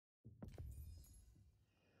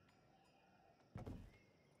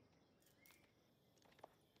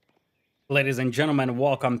Ladies and gentlemen,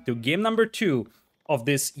 welcome to game number 2 of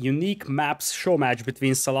this unique maps show match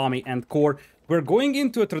between Szalami and Core. We're going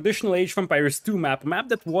into a traditional Age of Empires 2 map, a map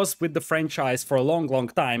that was with the franchise for a long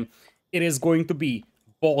time. It is going to be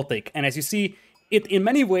Baltic, and as you see, it in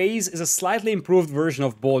many ways is a slightly improved version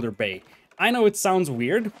of Boulder Bay. I know it sounds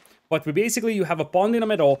weird, but you have a pond in the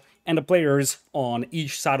middle and the players on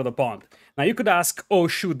each side of the pond. Now you could ask, oh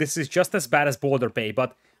shoot, this is just as bad as Boulder Bay,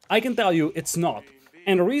 but I can tell you it's not.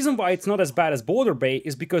 And the reason why it's not as bad as Boulder Bay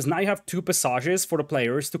is because now you have two passages for the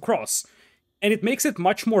players to cross. And it makes it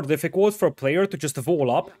much more difficult for a player to just voll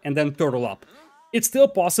up and then turtle up. It's still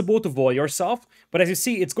possible to voll yourself, but as you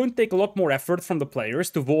see, it's going to take a lot more effort from the players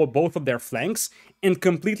to voll both of their flanks and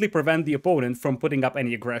completely prevent the opponent from putting up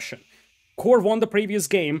any aggression. Core won the previous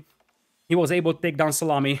game. He was able to take down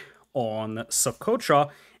Szalami on Socotra,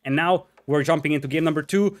 and now we're jumping into game number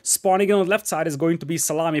 2. Spawning in on the left side is going to be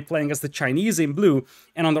Szalami playing as the Chinese in blue,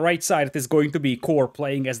 and on the right side it is going to be Core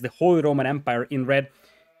playing as the Holy Roman Empire in red.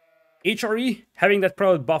 HRE, having that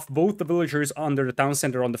proud buff both the villagers under the town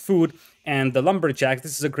center on the food and the lumberjack,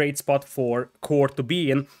 this is a great spot for Core to be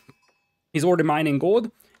in. He's already mining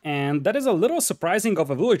gold, and that is a little surprising of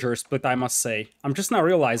a villager split, I must say. I'm just now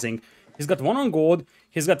realizing. He's got 1 on gold,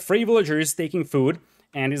 he's got 3 villagers taking food,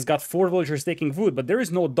 and he's got 4 villagers taking food, but there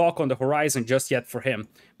is no dock on the horizon just yet for him.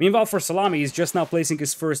 Meanwhile, for Szalami, he's just now placing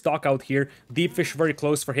his first dock out here. Deep fish very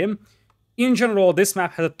close for him. In general, this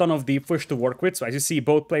map has a ton of deep fish to work with, so as you see,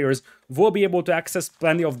 both players will be able to access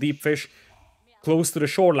plenty of deep fish close to the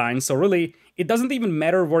shoreline, so really, it doesn't even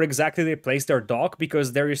matter where exactly they place their dock,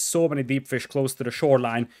 because there is so many deep fish close to the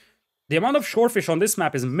shoreline. The amount of shorefish on this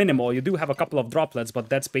map is minimal. You do have a couple of droplets, but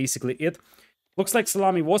that's basically it. Looks like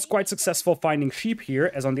Szalami was quite successful finding sheep here,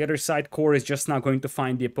 as on the other side, Core is just now going to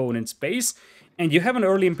find the opponent's base. And you have an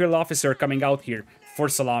early Imperial officer coming out here for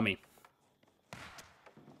Szalami.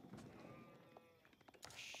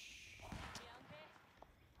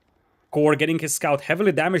 Core getting his scout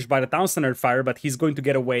heavily damaged by the town center fire, but he's going to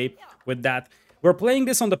get away with that. We're playing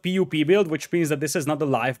this on the PUP build, which means that this is not the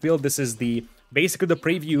live build. This is basically the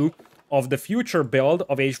preview of the future build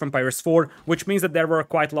of Age of Empires 4, which means that there were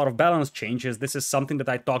quite a lot of balance changes. This is something that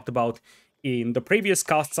I talked about in the previous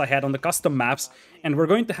casts I had on the custom maps, and we're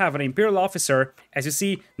going to have an Imperial officer, as you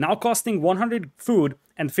see, now costing 100 food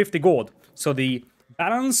and 50 gold. So the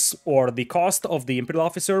balance or the cost of the Imperial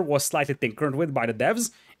officer was slightly tinkered with by the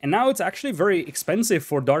devs, and now it's actually very expensive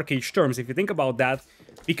for Dark Age terms, if you think about that,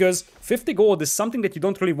 because 50 gold is something that you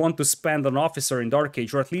don't really want to spend on an officer in Dark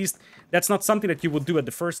Age, or at least that's not something that you would do at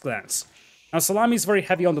the first glance. Now Szalami is very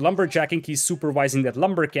heavy on the lumberjacking, he's supervising that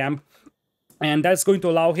lumber camp, and that's going to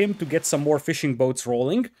allow him to get some more fishing boats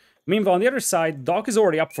rolling. Meanwhile, on the other side, dock is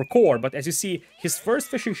already up for Core, but as you see, his first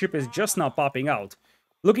fishing ship is just now popping out.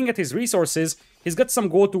 Looking at his resources, he's got some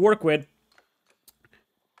gold to work with.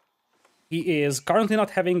 He is currently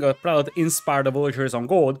not having a product inspire the villagers on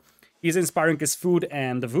gold. He's inspiring his food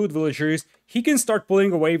and the food villagers. He can start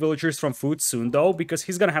pulling away villagers from food soon though, because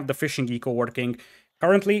he's gonna have the fishing eco working.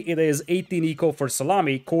 Currently it is 18 eco for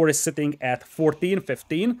Szalami. Core is sitting at 14,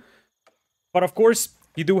 15. But of course,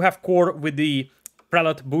 you do have Core with the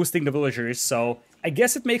prelate boosting the villagers, so I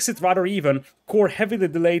guess it makes it rather even. Core heavily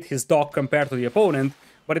delayed his dock compared to the opponent,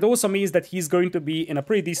 but it also means that he's going to be in a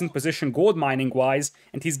pretty decent position gold mining wise,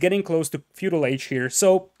 and he's getting close to feudal age here,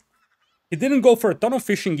 so he didn't go for a ton of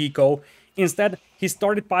fishing eco. Instead, he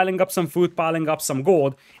started piling up some food, piling up some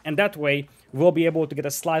gold, and that way we'll be able to get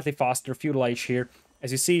a slightly faster feudal age here.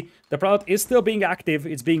 As you see, the prelate is still being active.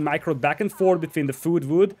 It's being microed back and forth between the food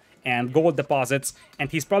wood and gold deposits, and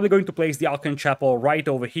he's probably going to place the Alchemy Chapel right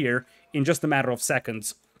over here in just a matter of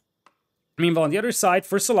seconds. Meanwhile, on the other side,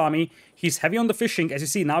 for Szalami, he's heavy on the fishing. As you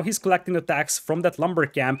see, now he's collecting the tax from that lumber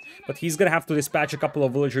camp, but he's gonna have to dispatch a couple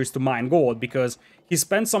of villagers to mine gold, because he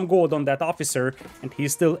spent some gold on that officer, and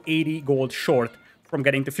he's still 80 gold short from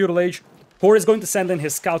getting to feudal age. Core is going to send in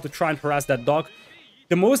his scout to try and harass that dock.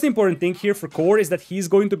 The most important thing here for Core is that he's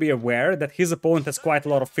going to be aware that his opponent has quite a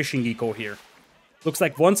lot of fishing eco here. Looks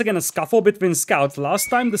like once again a scuffle between scouts. Last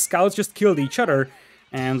time the scouts just killed each other.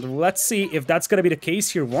 And let's see if that's going to be the case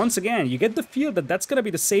here once again. You get the feel that that's going to be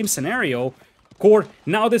the same scenario. Core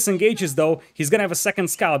now disengages though. He's going to have a second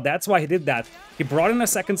scout. That's why he did that. He brought in a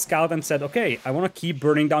second scout and said, okay, I want to keep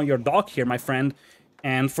burning down your dock here, my friend.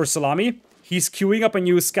 And for Szalami, he's queuing up a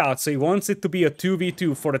new scout. So he wants it to be a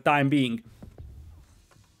 2v2 for the time being.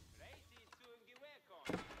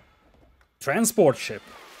 Transport ship.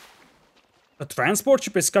 A transport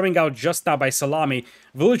ship is coming out just now by Szalami.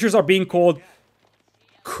 Villagers are being called.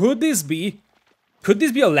 Could this be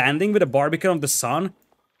a landing with a Barbican of the Sun?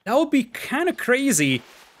 That would be kind of crazy.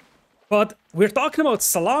 But we're talking about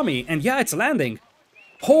Szalami, and yeah, it's landing.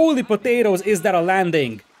 Holy potatoes, is that a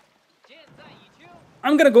landing?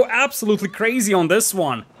 I'm gonna go absolutely crazy on this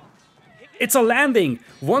one. It's a landing.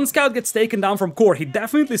 One scout gets taken down from core. He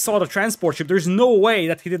definitely saw the transport ship. There's no way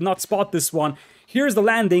that he did not spot this one. Here's the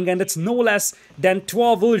landing, and it's no less than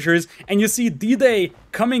 12 villagers. And you see D-Day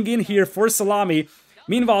coming in here for Szalami.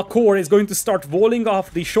 Meanwhile, Core is going to start rolling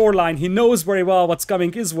off the shoreline. He knows very well what's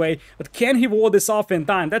coming his way, but can he wall this off in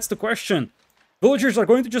time? That's the question. Villagers are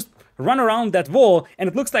going to just run around that wall, and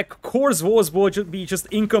it looks like Core's walls will be just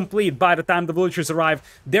incomplete by the time the villagers arrive.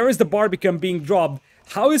 There is the Barbican being dropped.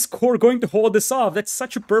 How is Core going to hold this off? That's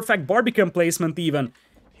such a perfect Barbican placement even.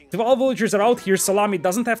 12 villagers are out here. Szalami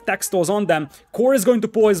doesn't have textiles on them. Core is going to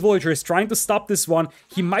pull his villagers, trying to stop this one.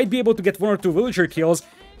 He might be able to get 1 or 2 villager kills.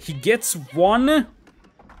 He gets 1...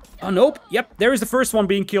 Oh, nope. Yep, there is the first one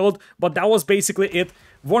being killed, but that was basically it.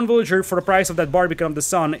 1 villager for the price of that Barbican of the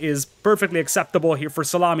Sun is perfectly acceptable here for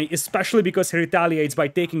Szalami, especially because he retaliates by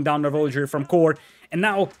taking down the villager from Core. And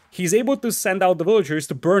now he's able to send out the villagers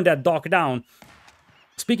to burn that dock down.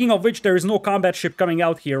 Speaking of which, there is no combat ship coming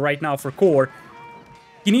out here right now for Core.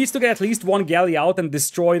 He needs to get at least 1 galley out and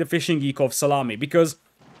destroy the fishing eco of Szalami, because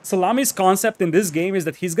Salami's concept in this game is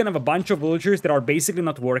that he's gonna have a bunch of villagers that are basically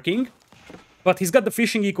not working, but he's got the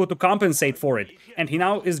fishing eco to compensate for it, and he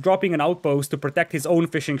now is dropping an outpost to protect his own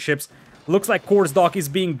fishing ships. Looks like Core's dock is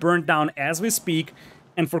being burnt down as we speak,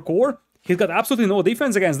 and for Core, he's got absolutely no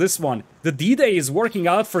defense against this one. The D-Day is working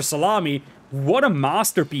out for Szalami. What a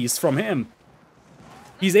masterpiece from him.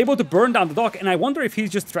 He's able to burn down the dock, and I wonder if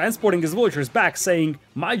he's just transporting his villagers back, saying,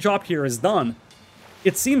 my job here is done.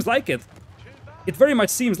 It seems like it. It very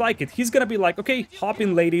much seems like it. He's gonna be like, okay, hop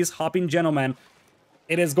in ladies, hop in gentlemen.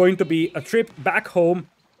 It is going to be a trip back home,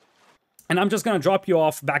 and I'm just gonna drop you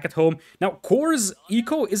off back at home. Now, Core's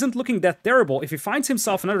eco isn't looking that terrible. If he finds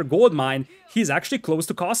himself another gold mine, he's actually close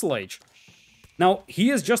to Castle Age. Now, he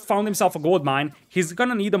has just found himself a gold mine. He's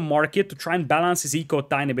gonna need a market to try and balance his eco a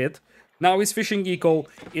tiny bit. Now his fishing eco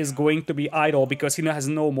is going to be idle because he has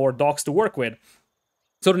no more docks to work with.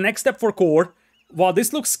 So the next step for Core, while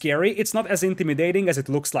this looks scary, it's not as intimidating as it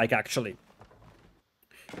looks like actually.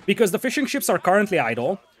 Because the fishing ships are currently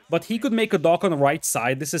idle, but he could make a dock on the right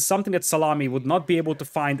side. This is something that Szalami would not be able to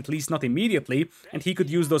find, at least not immediately, and he could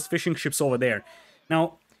use those fishing ships over there.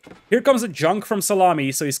 Now, here comes a junk from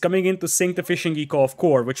Szalami, so he's coming in to sink the fishing eco of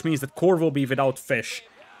Core, which means that Core will be without fish.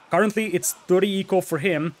 Currently, it's 30 eco for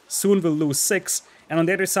him, soon we'll lose 6, and on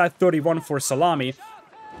the other side, 31 for Szalami.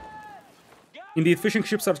 Indeed, fishing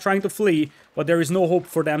ships are trying to flee, but there is no hope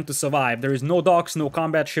for them to survive. There is no docks, no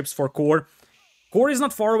combat ships for Core. Core is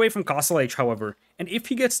not far away from Castle Age, however, and if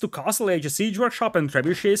he gets to Castle Age, a siege workshop and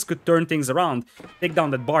trebuchets could turn things around, take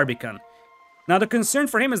down that Barbican. Now, the concern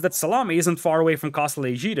for him is that Szalami isn't far away from Castle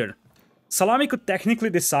Age either. Szalami could technically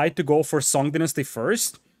decide to go for Song Dynasty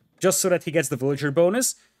first, just so that he gets the villager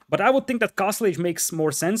bonus, but I would think that Castle Age makes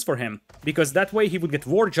more sense for him, because that way he would get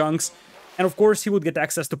war junks, and of course he would get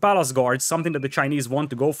access to palace guards, something that the Chinese want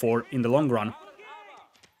to go for in the long run.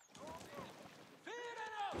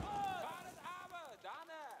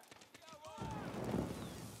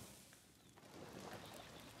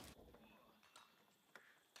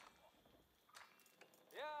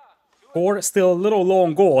 Core still a little low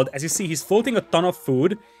on gold. As you see, he's floating a ton of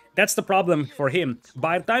food. That's the problem for him.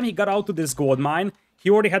 By the time he got out to this gold mine, he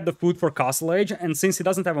already had the food for Castle Age, and since he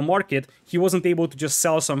doesn't have a market, he wasn't able to just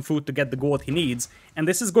sell some food to get the gold he needs, and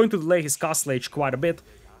this is going to delay his Castle Age quite a bit.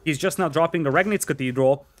 He's just now dropping the Regnitz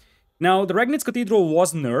Cathedral. Now, the Regnitz Cathedral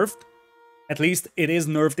was nerfed. At least it is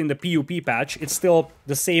nerfed in the PUP patch. It's still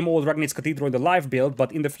the same old Regnitz Cathedral in the live build,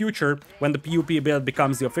 but in the future, when the PUP build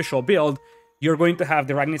becomes the official build, you're going to have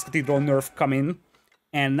the Regnitz Cathedral nerf come in,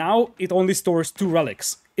 and now it only stores 2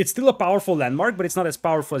 relics. It's still a powerful landmark, but it's not as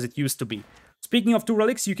powerful as it used to be. Speaking of 2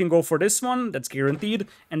 relics, you can go for this one, that's guaranteed,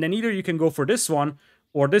 and then either you can go for this one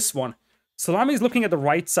or this one. Szalami is looking at the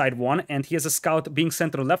right side one, and he has a scout being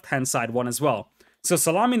sent to the left-hand side one as well. So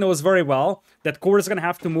Szalami knows very well that Core is going to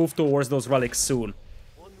have to move towards those relics soon.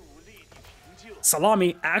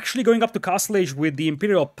 Szalami actually going up to Castle Age with the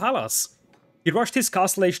Imperial Palace. He rushed his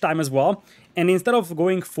Castle Age time as well, and instead of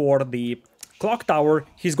going for the Clock Tower,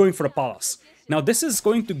 he's going for the Palace. Now this is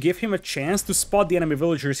going to give him a chance to spot the enemy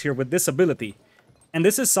villagers here with this ability. And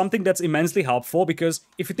this is something that's immensely helpful, because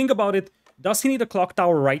if you think about it, does he need a Clock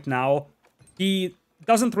Tower right now? He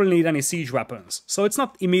doesn't really need any siege weapons, so it's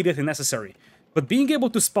not immediately necessary. But being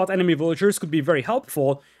able to spot enemy villagers could be very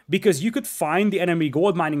helpful, because you could find the enemy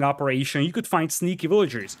gold mining operation, you could find sneaky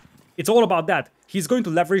villagers. It's all about that. He's going to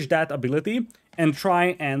leverage that ability, and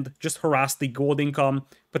try and just harass the gold income,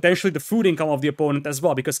 potentially the food income of the opponent as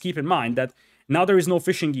well, because keep in mind that now there is no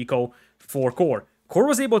fishing eco for Core. Core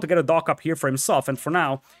was able to get a dock up here for himself, and for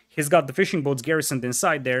now, he's got the fishing boats garrisoned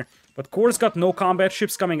inside there, but Core's got no combat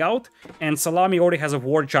ships coming out, and Szalami already has a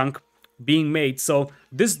war junk being made, so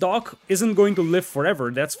this dock isn't going to live forever,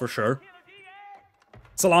 that's for sure.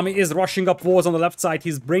 Szalami is rushing up walls on the left side,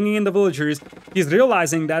 he's bringing in the villagers, he's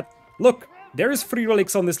realizing that, look, there is free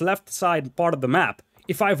relics on this left side part of the map.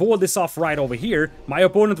 If I wall this off right over here, my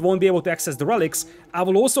opponent won't be able to access the relics. I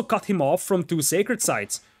will also cut him off from 2 sacred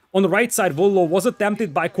sites. On the right side, Vollo was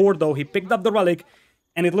attempted by Core though, he picked up the relic,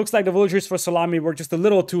 and it looks like the villagers for Szalami were just a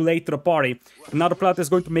little too late to the party. And now the prelate is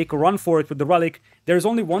going to make a run for it with the relic. There's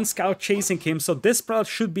only 1 scout chasing him, so this prelate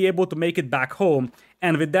should be able to make it back home.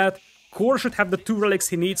 And with that, Core should have the 2 relics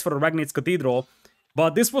he needs for the Ragnitz Cathedral.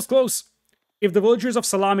 But this was close. If the villagers of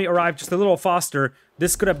Szalami arrived just a little faster,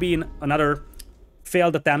 this could have been another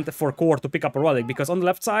failed attempt for Core to pick up a relic, because on the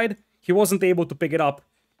left side, he wasn't able to pick it up.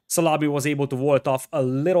 Szalami was able to wall it off a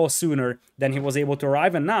little sooner than he was able to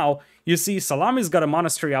arrive, and now you see Szalami's got a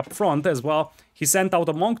monastery up front as well. He sent out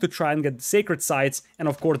a monk to try and get the sacred sites and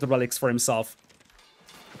of course the relics for himself.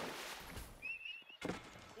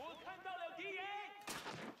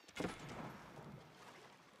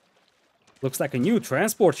 Looks like a new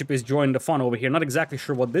transport ship is joining the fun over here. Not exactly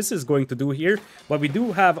sure what this is going to do here, but we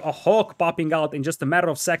do have a Hawk popping out in just a matter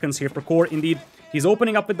of seconds here for Core. Indeed, he's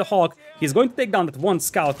opening up with the Hawk. He's going to take down that 1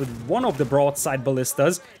 scout with one of the broadside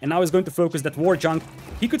ballistas, and now he's going to focus that war junk.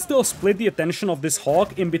 He could still split the attention of this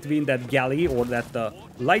Hawk in between that galley or that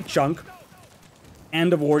light junk and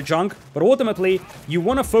the war junk, but ultimately you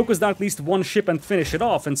want to focus down at least 1 ship and finish it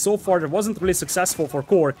off, and so far it wasn't really successful for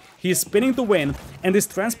Core. He is spinning to win, and this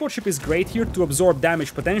transport ship is great here to absorb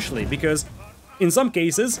damage potentially, because in some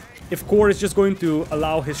cases, if Core is just going to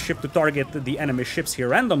allow his ship to target the enemy ships here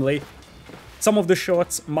randomly, some of the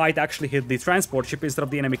shots might actually hit the transport ship instead of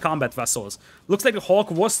the enemy combat vessels. Looks like the Hawk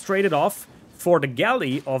was traded off for the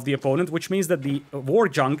galley of the opponent, which means that the war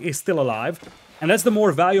junk is still alive. And that's the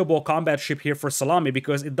more valuable combat ship here for Szalami,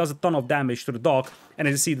 because it does a ton of damage to the dock. And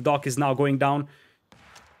as you see, the dock is now going down.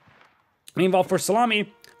 Meanwhile, for Szalami,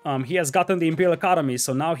 he has gotten the Imperial Academy,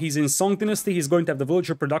 so now he's in Song Dynasty, he's going to have the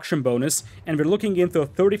villager production bonus, and we're looking into a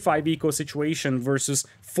 35 eco situation versus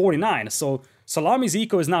 49. So Szalami's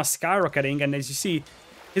eco is now skyrocketing, and as you see,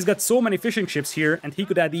 he's got so many fishing ships here, and he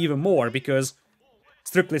could add even more, because,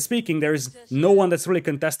 strictly speaking, there's no one that's really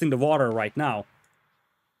contesting the water right now.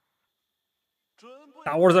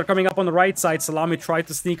 Towers are coming up on the right side. Szalami tried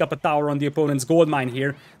to sneak up a tower on the opponent's gold mine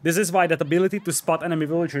here. This is why that ability to spot enemy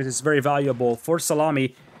villagers is very valuable for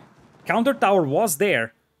Szalami. Counter tower was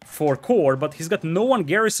there for Core, but he's got no one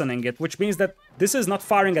garrisoning it, which means that this is not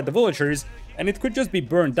firing at the villagers, and it could just be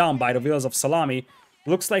burned down by the wheels of Szalami.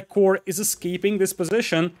 Looks like Core is escaping this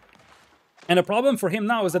position, and the problem for him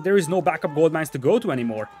now is that there is no backup gold mines to go to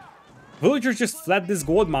anymore. Villagers just fled this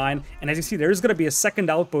gold mine, and as you see, there is going to be a second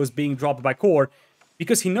outpost being dropped by Core,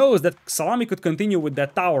 because he knows that Szalami could continue with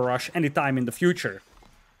that tower rush anytime in the future.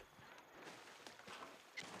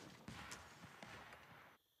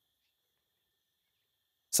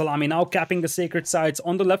 Szalami now capping the sacred sites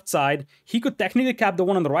on the left side. He could technically cap the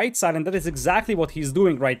one on the right side, and that is exactly what he's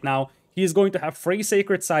doing right now. He is going to have 3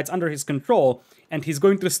 sacred sites under his control, and he's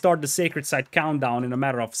going to start the sacred site countdown in a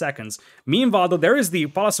matter of seconds. Meanwhile, though, there is the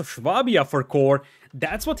Palace of Swabia for Core.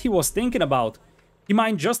 That's what he was thinking about. He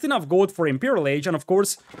mined just enough gold for Imperial Age, and of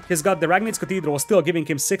course, he's got the Ragnitz Cathedral still giving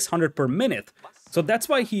him 600 per minute. So that's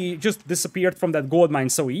why he just disappeared from that gold mine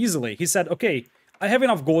so easily. He said, okay, I have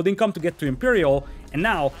enough gold income to get to Imperial, and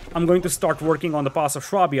now I'm going to start working on the Pass of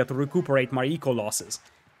Swabia to recuperate my eco losses.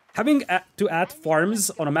 Having to add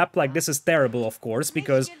farms on a map like this is terrible, of course,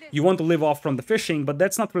 because you want to live off from the fishing, but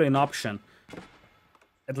that's not really an option.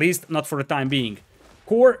 At least, not for the time being.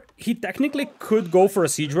 Core, he technically could go for a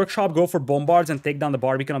siege workshop, go for bombards and take down the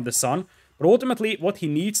Barbican of the Sun, but ultimately what he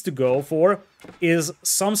needs to go for is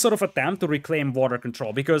some sort of attempt to reclaim water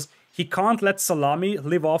control, because he can't let Szalami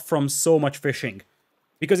live off from so much fishing.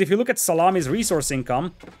 Because if you look at Szalami's resource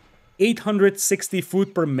income, 860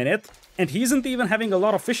 food per minute, and he isn't even having a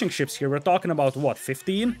lot of fishing ships here. We're talking about, what,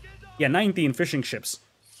 15? Yeah, 19 fishing ships.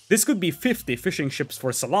 This could be 50 fishing ships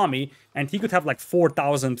for Szalami, and he could have like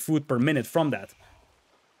 4,000 food per minute from that.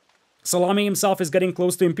 Szalami himself is getting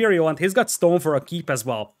close to Imperial, and he's got stone for a keep as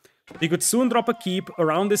well. He could soon drop a keep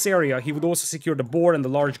around this area. He would also secure the board and the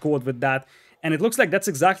large gold with that, and it looks like that's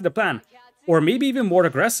exactly the plan. Or maybe even more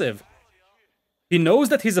aggressive. He knows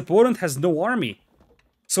that his opponent has no army,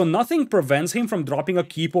 so nothing prevents him from dropping a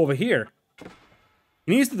keep over here.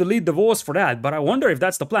 He needs to delete the walls for that, but I wonder if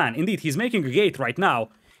that's the plan. Indeed, he's making a gate right now.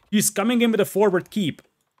 He's coming in with a forward keep.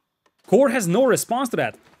 Core has no response to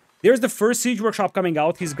that. There's the first siege workshop coming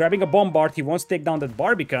out. He's grabbing a bombard. He wants to take down that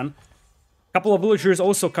Barbican. Couple of villagers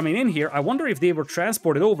also coming in here. I wonder if they were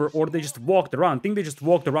transported over or they just walked around. I think they just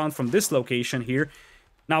walked around from this location here.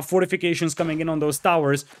 Now fortifications coming in on those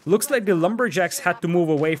towers. Looks like the lumberjacks had to move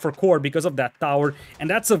away for Core because of that tower. And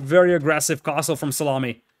that's a very aggressive castle from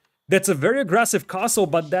Szalami. That's a very aggressive castle,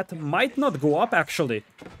 but that might not go up actually.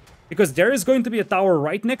 Because there is going to be a tower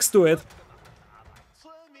right next to it.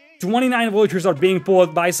 29 villagers are being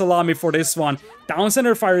pulled by Szalami for this one. Town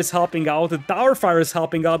center fire is helping out, the tower fire is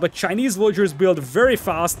helping out, but Chinese villagers build very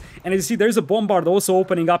fast. And as you see, there's a bombard also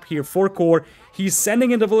opening up here for Core. He's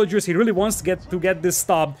sending in the villagers, he really wants to get this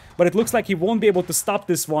stopped, but it looks like he won't be able to stop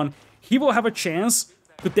this one. He will have a chance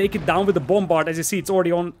to take it down with the bombard. As you see, it's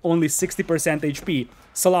already on only 60% HP.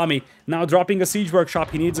 Szalami now dropping a siege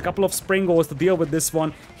workshop. He needs a couple of springles to deal with this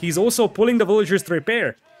one. He's also pulling the villagers to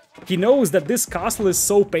repair. He knows that this castle is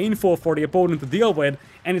so painful for the opponent to deal with,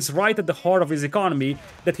 and it's right at the heart of his economy,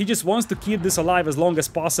 that he just wants to keep this alive as long as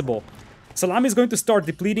possible. Szalami is going to start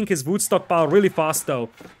depleting his wood stockpile really fast though,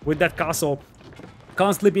 with that castle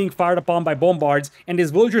constantly being fired upon by bombards, and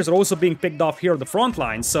his villagers are also being picked off here on the front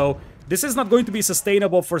line, so this is not going to be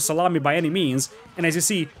sustainable for Szalami by any means. And as you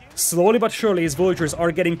see, slowly but surely his villagers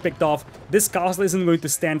are getting picked off. This castle isn't going to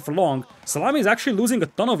stand for long. Szalami is actually losing a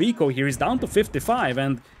ton of eco here. He's down to 55,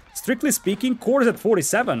 and strictly speaking, Core is at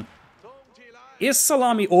 47. Is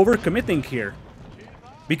Szalami overcommitting here?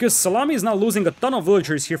 Because Szalami is now losing a ton of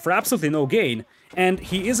villagers here for absolutely no gain, and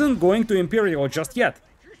he isn't going to Imperial just yet.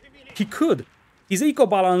 He could. His eco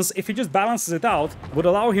balance, if he just balances it out, would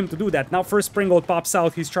allow him to do that. Now first Springald pops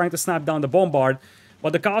out, he's trying to snap down the bombard,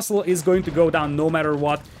 but the castle is going to go down no matter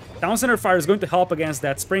what. Town center fire is going to help against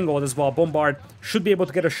that Springald as well. Bombard should be able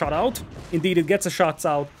to get a shot out. Indeed, it gets a shot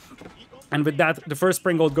out. And with that, the first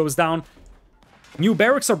Springald goes down. New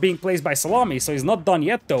barracks are being placed by Szalami, so he's not done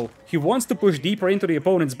yet though. He wants to push deeper into the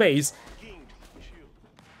opponent's base.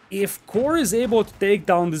 If Core is able to take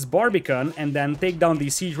down this Barbican and then take down the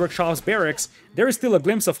Siege Workshop's barracks, there is still a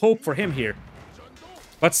glimpse of hope for him here.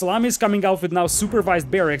 But Szalami is coming out with now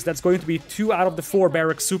supervised barracks. That's going to be 2 out of the 4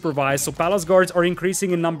 barracks supervised, so Palace Guards are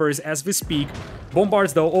increasing in numbers as we speak.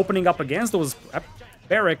 Bombards though opening up against those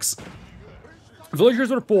barracks. Villagers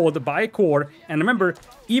were pulled by Core, and remember,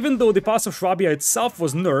 even though the Pass of Shwabia itself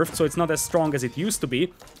was nerfed, so it's not as strong as it used to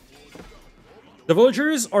be, the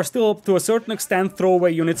villagers are still, to a certain extent,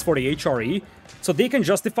 throwaway units for the HRE, so they can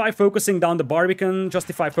justify focusing down the Barbican,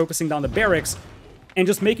 justify focusing down the barracks, and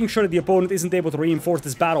just making sure that the opponent isn't able to reinforce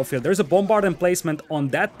this battlefield. There's a bombard emplacement on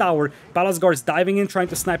that tower. Palace Guards diving in, trying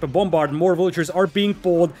to snipe a bombard. More villagers are being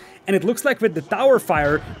pulled, and it looks like with the tower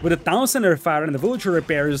fire, with the town center fire and the villager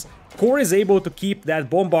repairs, Core is able to keep that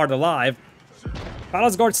bombard alive.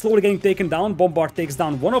 Palace Guard slowly getting taken down. Bombard takes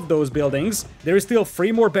down one of those buildings. There is still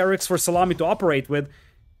 3 more barracks for Szalami to operate with.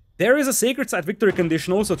 There is a Sacred Site victory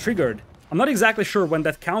condition also triggered. I'm not exactly sure when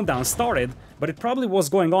that countdown started, but it probably was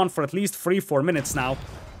going on for at least 3-4 minutes now.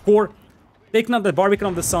 Core, taking out the Barbican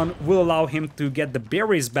of the Sun will allow him to get the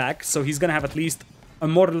berries back, so he's gonna have at least a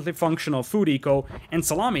moderately functional food eco. And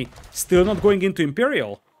Szalami, still not going into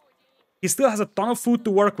Imperial. He still has a ton of food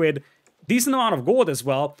to work with, decent amount of gold as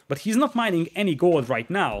well, but he's not mining any gold right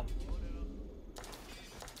now.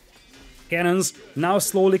 Cannons now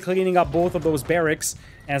slowly cleaning up both of those barracks,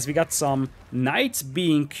 as we got some knights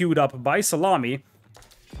being queued up by Szalami.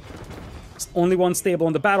 Only one stable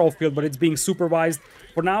on the battlefield, but it's being supervised.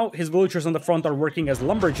 For now, his villagers on the front are working as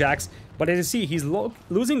lumberjacks, but as you see, he's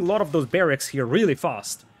losing a lot of those barracks here really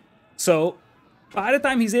fast. So, by the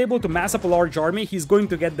time he's able to mass up a large army, he's going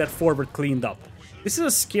to get that forward cleaned up. This is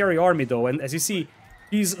a scary army though, and as you see,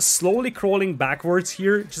 he's slowly crawling backwards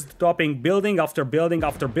here, just dropping building after building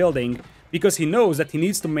after building, because he knows that he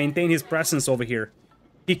needs to maintain his presence over here.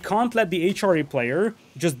 He can't let the HRE player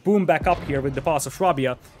just boom back up here with the Pass of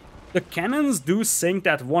Shwabia. The cannons do sink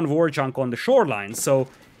that one war junk on the shoreline, so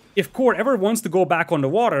if Core ever wants to go back on the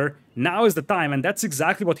water, now is the time, and that's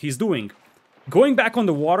exactly what he's doing. Going back on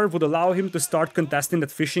the water would allow him to start contesting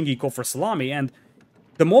that fishing eco for Szalami, and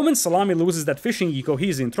the moment Szalami loses that fishing eco,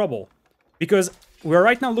 he's in trouble. Because we're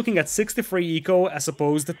right now looking at 63 eco as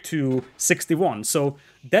opposed to 61, so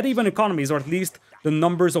dead even economies, or at least the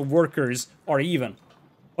numbers of workers, are even.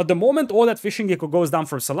 But the moment all that fishing eco goes down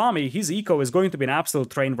for Szalami, his eco is going to be an absolute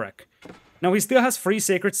train wreck. Now he still has 3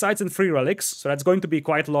 sacred sites and 3 relics, so that's going to be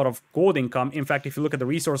quite a lot of gold income. In fact, if you look at the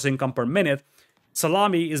resource income per minute,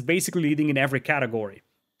 Szalami is basically leading in every category.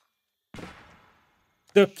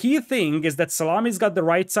 The key thing is that Szalami's got the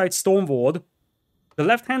right side stonewalled, The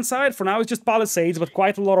left-hand side, for now, is just palisades, but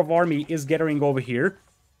quite a lot of army is gathering over here.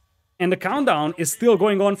 And the countdown is still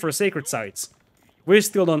going on for sacred sites. We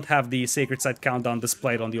still don't have the sacred site countdown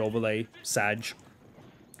displayed on the overlay, Sag.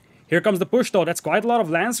 Here comes the push, though. That's quite a lot of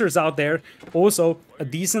Lancers out there. Also, a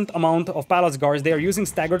decent amount of Palace Guards. They are using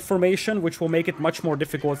staggered formation, which will make it much more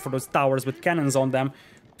difficult for those towers with cannons on them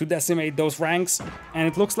to decimate those ranks. And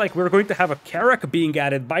it looks like we're going to have a Carrack being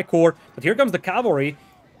added by Core. But here comes the cavalry.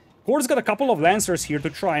 Core's got a couple of Lancers here to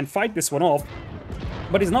try and fight this one off.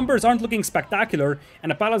 But his numbers aren't looking spectacular,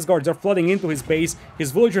 and the Palace Guards are flooding into his base.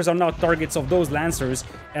 His villagers are now targets of those Lancers,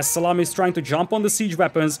 as Szalami is trying to jump on the siege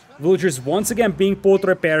weapons. Villagers once again being pulled to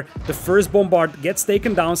repair. The first bombard gets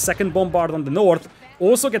taken down, second bombard on the north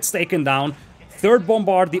also gets taken down. Third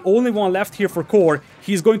bombard, the only one left here for Core.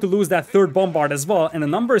 He's going to lose that third bombard as well, and the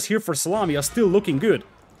numbers here for Szalami are still looking good.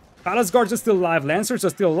 Palace Guards are still alive, Lancers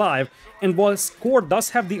are still alive, and whilst Core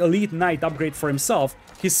does have the Elite Knight upgrade for himself,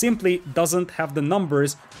 he simply doesn't have the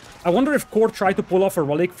numbers. I wonder if Core tried to pull off a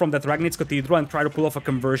relic from that Ragnitz Cathedral and try to pull off a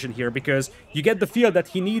conversion here, because you get the feel that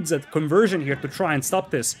he needs a conversion here to try and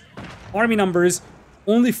stop this. Army numbers,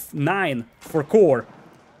 only 9 for Core,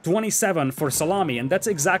 27 for Szalami, and that's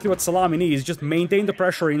exactly what Szalami needs. Just maintain the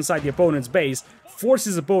pressure inside the opponent's base, force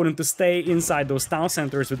his opponent to stay inside those town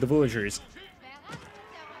centers with the villagers.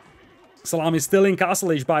 Szalami is still in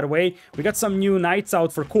Castle Age, by the way. We got some new knights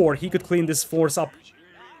out for Core. He could clean this force up.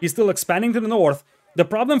 He's still expanding to the north. The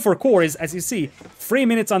problem for Core is, as you see, 3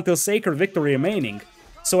 minutes until Sacred Victory remaining.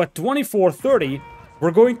 So at 24:30,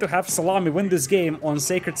 we're going to have Szalami win this game on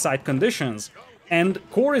Sacred Site conditions. And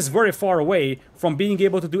Core is very far away from being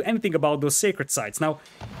able to do anything about those sacred sites. Now,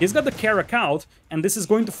 he's got the Carrack out, and this is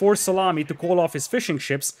going to force Szalami to call off his fishing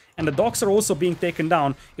ships, and the docks are also being taken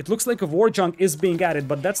down. It looks like a war junk is being added,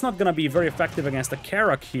 but that's not gonna be very effective against the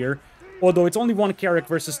Carrack here. Although it's only one Carrack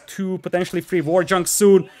versus 2, potentially 3 war junks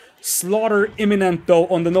soon. Slaughter imminent, though,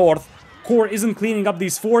 on the north. Core isn't cleaning up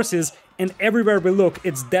these forces, and everywhere we look,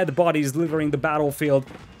 it's dead bodies littering the battlefield.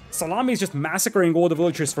 Szalami is just massacring all the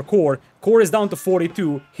villagers for Core. Core is down to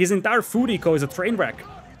 42. His entire food eco is a train wreck.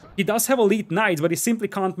 He does have elite knights, but he simply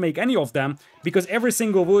can't make any of them, because every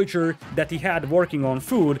single villager that he had working on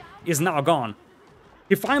food is now gone.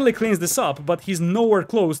 He finally cleans this up, but he's nowhere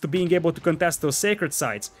close to being able to contest those sacred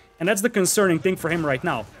sites, and that's the concerning thing for him right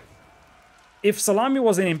now. If Szalami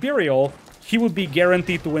was an Imperial, he would be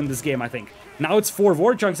guaranteed to win this game, I think. Now it's 4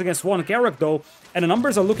 war junks against 1 Carrack, though, and the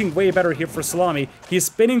numbers are looking way better here for Szalami. He's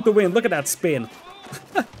spinning to win. Look at that spin.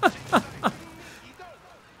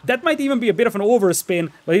 That might even be a bit of an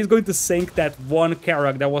overspin, but he's going to sink that 1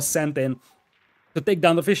 Carrack that was sent in to take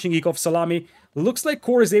down the fishing eco of Szalami. Looks like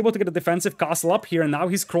Core is able to get a defensive castle up here, and now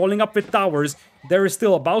he's crawling up with towers. There is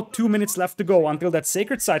still about 2 minutes left to go until that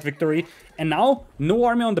Sacred Site victory, and now no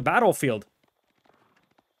army on the battlefield.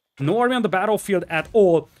 No army on the battlefield at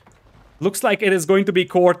all. Looks like it is going to be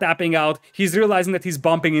Core tapping out. He's realizing that he's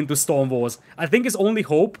bumping into stone walls. I think his only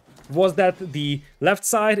hope was that the left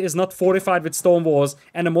side is not fortified with stone walls,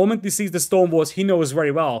 and the moment he sees the stone walls, he knows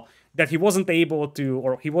very well that he wasn't able to,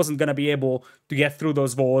 or he wasn't gonna be able to get through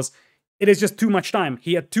those walls. It is just too much time.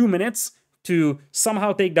 He had 2 minutes to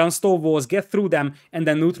somehow take down stone walls, get through them, and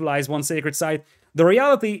then neutralize one sacred site. The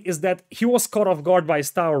reality is that he was caught off guard by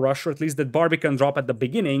his tower rush, or at least that Barbican drop at the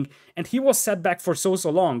beginning, and he was set back for so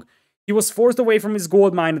long. He was forced away from his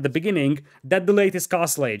gold mine at the beginning, that delayed his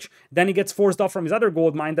Castle Age. Then he gets forced off from his other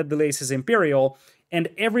gold mine, that delays his Imperial. And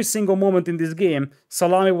every single moment in this game,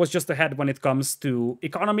 Szalami was just ahead when it comes to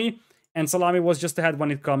economy, and Szalami was just ahead when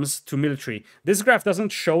it comes to military. This graph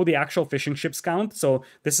doesn't show the actual fishing ships count, so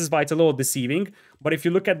this is why it's a little deceiving. But if you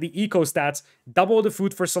look at the eco stats, double the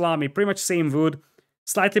food for Szalami, pretty much same food,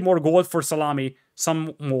 slightly more gold for Szalami,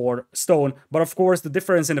 some more stone. But of course, the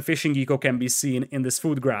difference in the fishing eco can be seen in this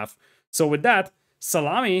food graph. So with that,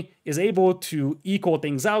 Szalami is able to eco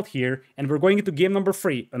things out here, and we're going into game number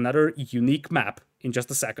 3, another unique map, in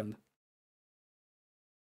just a second.